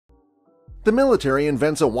The military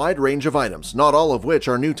invents a wide range of items, not all of which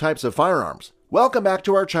are new types of firearms. Welcome back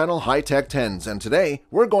to our channel High Tech 10s, and today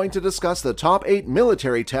we're going to discuss the top 8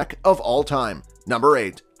 military tech of all time. Number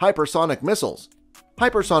 8. Hypersonic missiles.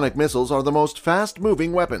 Hypersonic missiles are the most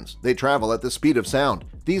fast-moving weapons. They travel at the speed of sound.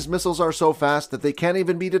 These missiles are so fast that they can't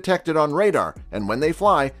even be detected on radar, and when they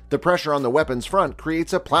fly, the pressure on the weapon's front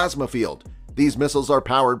creates a plasma field. These missiles are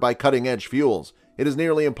powered by cutting-edge fuels. It is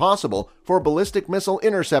nearly impossible for ballistic missile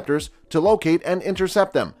interceptors to locate and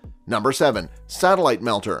intercept them. Number 7. Satellite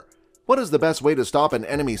melter. What is the best way to stop an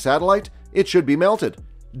enemy satellite? It should be melted.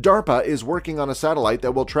 DARPA is working on a satellite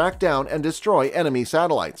that will track down and destroy enemy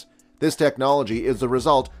satellites. This technology is the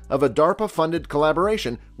result of a DARPA-funded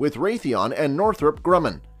collaboration with Raytheon and Northrop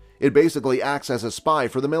Grumman. It basically acts as a spy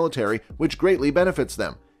for the military, which greatly benefits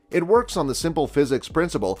them. It works on the simple physics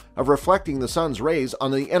principle of reflecting the sun's rays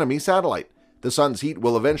on the enemy satellite. The sun's heat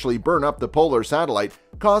will eventually burn up the polar satellite,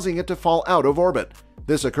 causing it to fall out of orbit.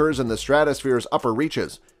 This occurs in the stratosphere's upper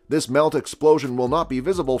reaches. This melt explosion will not be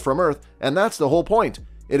visible from Earth, and that's the whole point.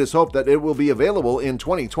 It is hoped that it will be available in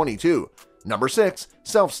 2022. Number 6.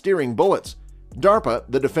 Self-steering bullets. DARPA,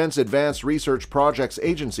 the Defense Advanced Research Projects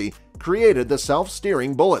Agency, created the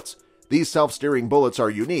self-steering bullets. These self-steering bullets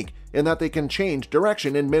are unique in that they can change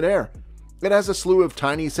direction in midair. It has a slew of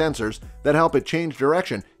tiny sensors that help it change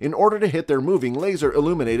direction in order to hit their moving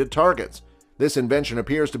laser-illuminated targets. This invention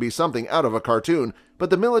appears to be something out of a cartoon, but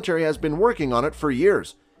the military has been working on it for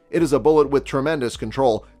years. It is a bullet with tremendous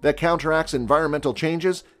control that counteracts environmental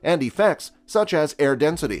changes and effects such as air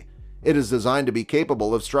density. It is designed to be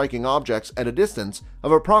capable of striking objects at a distance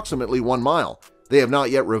of approximately 1 mile. They have not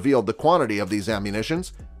yet revealed the quantity of these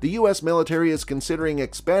ammunitions. The US military is considering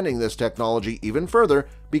expanding this technology even further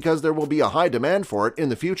because there will be a high demand for it in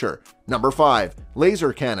the future. Number 5.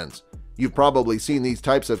 Laser cannons. You've probably seen these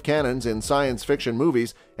types of cannons in science fiction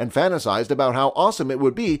movies and fantasized about how awesome it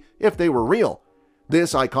would be if they were real.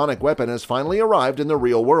 This iconic weapon has finally arrived in the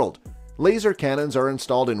real world. Laser cannons are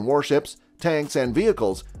installed in warships, tanks, and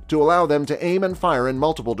vehicles to allow them to aim and fire in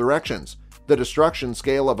multiple directions. The destruction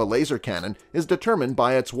scale of a laser cannon is determined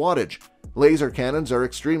by its wattage. Laser cannons are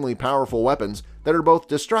extremely powerful weapons that are both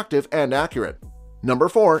destructive and accurate. Number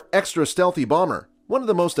 4. Extra stealthy bomber. One of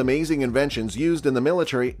the most amazing inventions used in the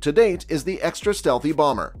military to date is the extra stealthy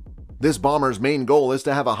bomber. This bomber's main goal is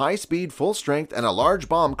to have a high-speed, full-strength, and a large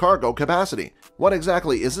bomb cargo capacity. What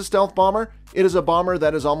exactly is a stealth bomber? It is a bomber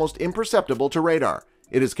that is almost imperceptible to radar.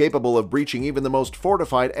 It is capable of breaching even the most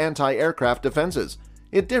fortified anti-aircraft defenses.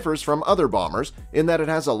 It differs from other bombers in that it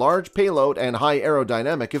has a large payload and high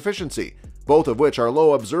aerodynamic efficiency, both of which are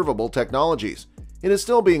low observable technologies. It is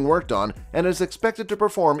still being worked on and is expected to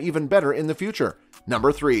perform even better in the future.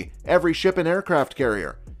 Number 3. Every ship and aircraft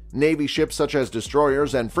carrier. Navy ships such as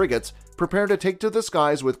destroyers and frigates prepare to take to the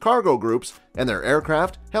skies with cargo groups and their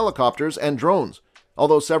aircraft, helicopters, and drones.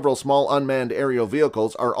 Although several small unmanned aerial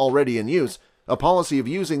vehicles are already in use, a policy of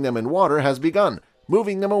using them in water has begun,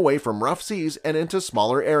 moving them away from rough seas and into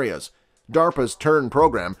smaller areas. DARPA's TURN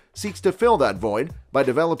program seeks to fill that void by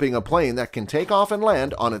developing a plane that can take off and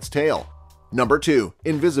land on its tail. Number 2.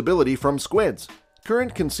 Invisibility from squids.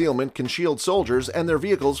 Current concealment can shield soldiers and their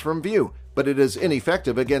vehicles from view, but it is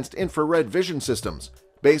ineffective against infrared vision systems.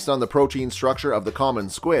 Based on the protein structure of the common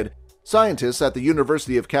squid, scientists at the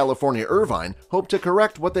University of California, Irvine hope to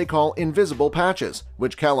correct what they call invisible patches,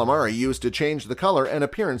 which calamari use to change the color and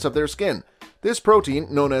appearance of their skin. This protein,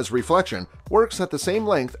 known as reflection, works at the same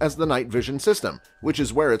length as the night vision system, which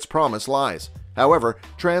is where its promise lies. However,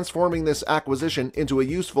 transforming this acquisition into a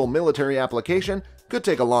useful military application could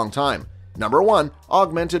take a long time. Number 1.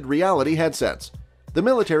 Augmented reality headsets. The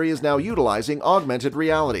military is now utilizing augmented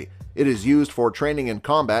reality. It is used for training in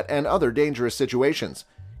combat and other dangerous situations.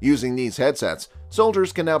 Using these headsets,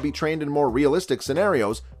 soldiers can now be trained in more realistic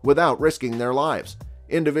scenarios without risking their lives.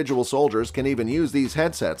 Individual soldiers can even use these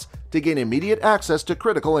headsets to gain immediate access to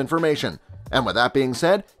critical information. And with that being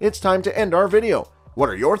said, it's time to end our video. What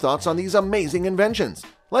are your thoughts on these amazing inventions?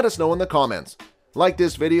 Let us know in the comments. Like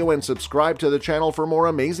this video and subscribe to the channel for more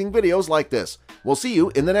amazing videos like this. We'll see you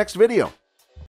in the next video.